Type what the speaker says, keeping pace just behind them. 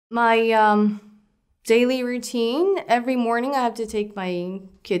My daily routine, every morning I have to take my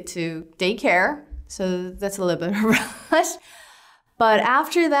kid to daycare. So that's a little bit of a rush. But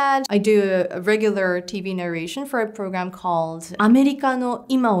after that, I do a regular TV narration for a program called アメリカの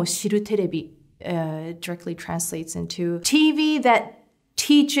今を知るテレビ. Directly translates into TV that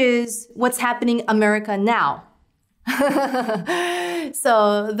teaches what's happening America now.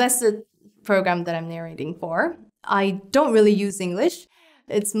 So that's the program that I'm narrating for. I don't really use English.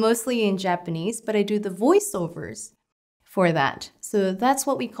 It's mostly in Japanese, but I do the voiceovers for that. So that's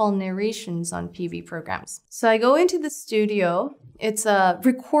what we call narrations on PV programs. So I go into the studio. It's a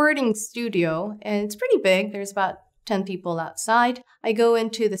recording studio, and it's pretty big. There's about 10 people outside. I go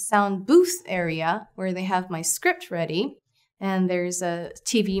into the sound booth area where they have my script ready, and there's a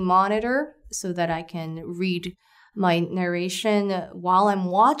TV monitor so that I can read my narration while I'm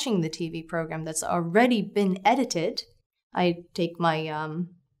watching the TV program that's already been edited. I take my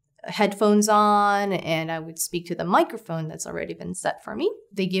headphones on and I would speak to the microphone that's already been set for me.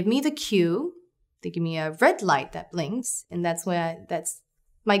 They give me the cue. They give me a red light that blinks, and that's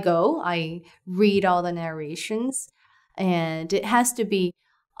my go. I read all the narrations, and it has to be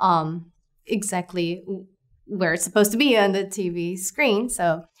exactly where it's supposed to be on the TV screen.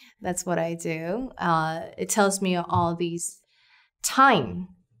 So that's what I do. It tells me all these time.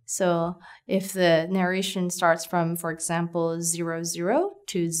 So if the narration starts from, for example, 00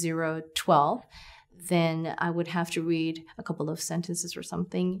 to 012, then I would have to read a couple of sentences or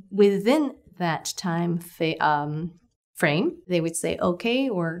something within that time frame. They would say, okay,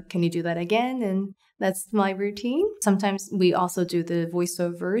 or can you do that again? And that's my routine. Sometimes we also do the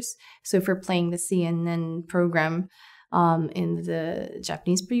voiceovers. So if we're playing the CNN program in the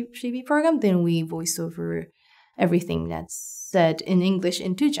Japanese TV program, then we voice over everything that's said in English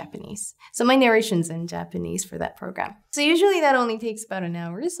into Japanese. So my narration's in Japanese for that program. So usually that only takes about an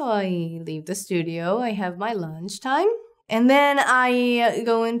hour. So I leave the studio, I have my lunch time, and then I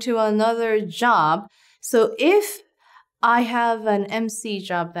go into another job. So if I have an MC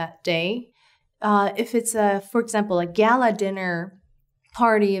job that day, if it's for example, a gala dinner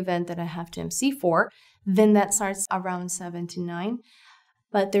party event that I have to MC for, then that starts around 7 to 9.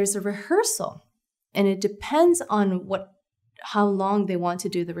 But there's a rehearsal, and it depends on how long they want to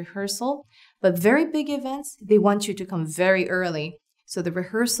do the rehearsal. But very big events, they want you to come very early. So the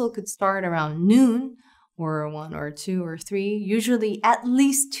rehearsal could start around noon or 1 or 2 or 3, usually at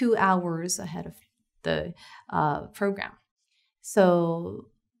least 2 hours ahead of the program. So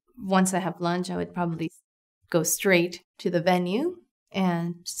once I have lunch, I would probably go straight to the venue.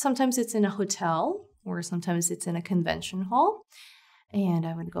 And sometimes it's in a hotel or sometimes it's in a convention hall. And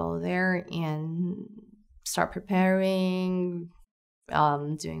I would go there and start preparing,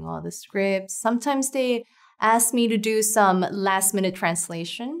 doing all the scripts. Sometimes they ask me to do some last-minute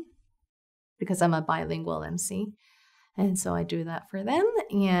translation because I'm a bilingual MC. And so I do that for them.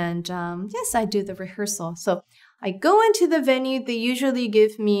 And yes, I do the rehearsal. So I go into the venue. They usually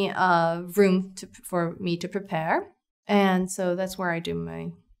give me a room for me to prepare. And so that's where I do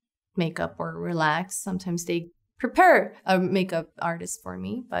my makeup or relax. Sometimes they prepare a makeup artist for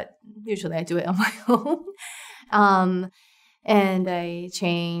me, but usually I do it on my own. And I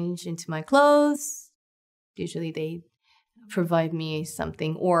change into my clothes. Usually they provide me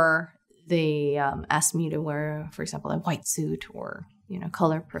something, or they ask me to wear, for example, a white suit or,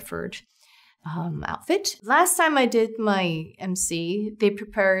 color preferred outfit. Last time I did my MC, they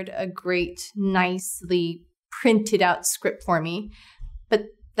prepared a great, nicely printed out script for me, but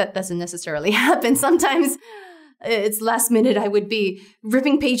that doesn't necessarily happen. Sometimes it's last minute. I would be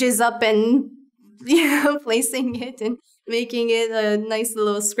ripping pages up and placing it and making it a nice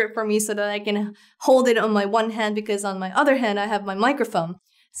little script for me so that I can hold it on my one hand, because on my other hand I have my microphone.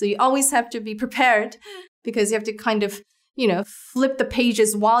 So you always have to be prepared, because you have to kind of flip the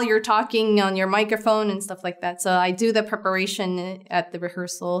pages while you're talking on your microphone and stuff like that. So I do the preparation at the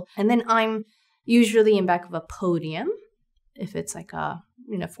rehearsal, and then I'm usually in back of a podium if it's like a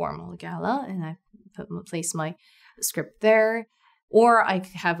formal gala, and I place my script there. Or I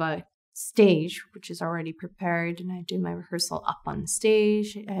have a stage which is already prepared, and I do my rehearsal up on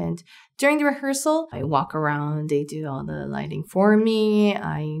stage. And during the rehearsal, I walk around, they do all the lighting for me.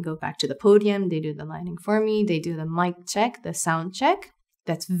 I go back to the podium, they do the lighting for me. They do the mic check, the sound check.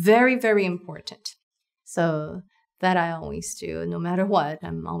 That's very, very important. So that I always do, no matter what.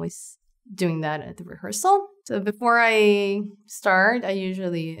 I'm always doing that at the rehearsal. So before I start, I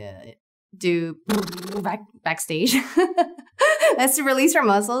usually do backstage. That's to release our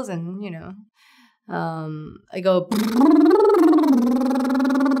muscles, and I go.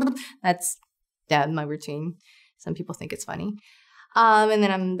 That's my routine. Some people think it's funny. And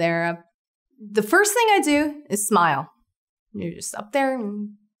then I'm there. The first thing I do is smile. You're just up there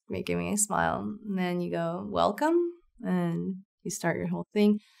and making me smile. And then you go, welcome, and you start your whole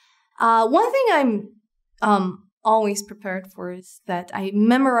thing. One thing I'm always prepared for is that I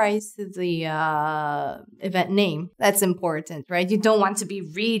memorize the event name. That's important, right? You don't want to be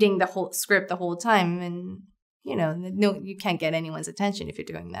reading the whole script the whole time, and no, you can't get anyone's attention if you're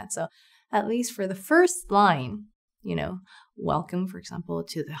doing that. So at least for the first line, welcome, for example,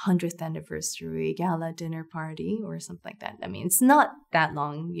 to the 100th anniversary gala dinner party or something like that. I mean, it's not that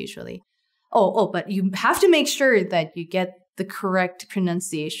long usually. But you have to make sure that you get the correct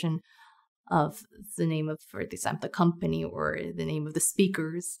pronunciation of the name of, for example, the company or the name of the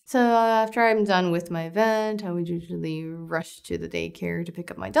speakers. So after I'm done with my event, I would usually rush to the daycare to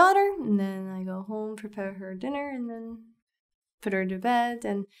pick up my daughter, and then I go home, prepare her dinner, and then put her to bed.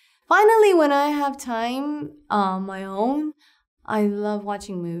 And finally, when I have time on my own, I love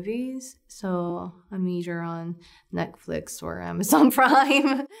watching movies. So I'm either on Netflix or Amazon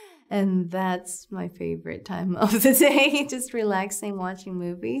Prime. And that's my favorite time of the day, just relaxing, watching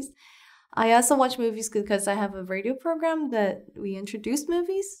movies. I also watch movies because I have a radio program that we introduce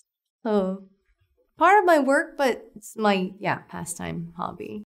movies. So part of my work, but it's my, pastime hobby.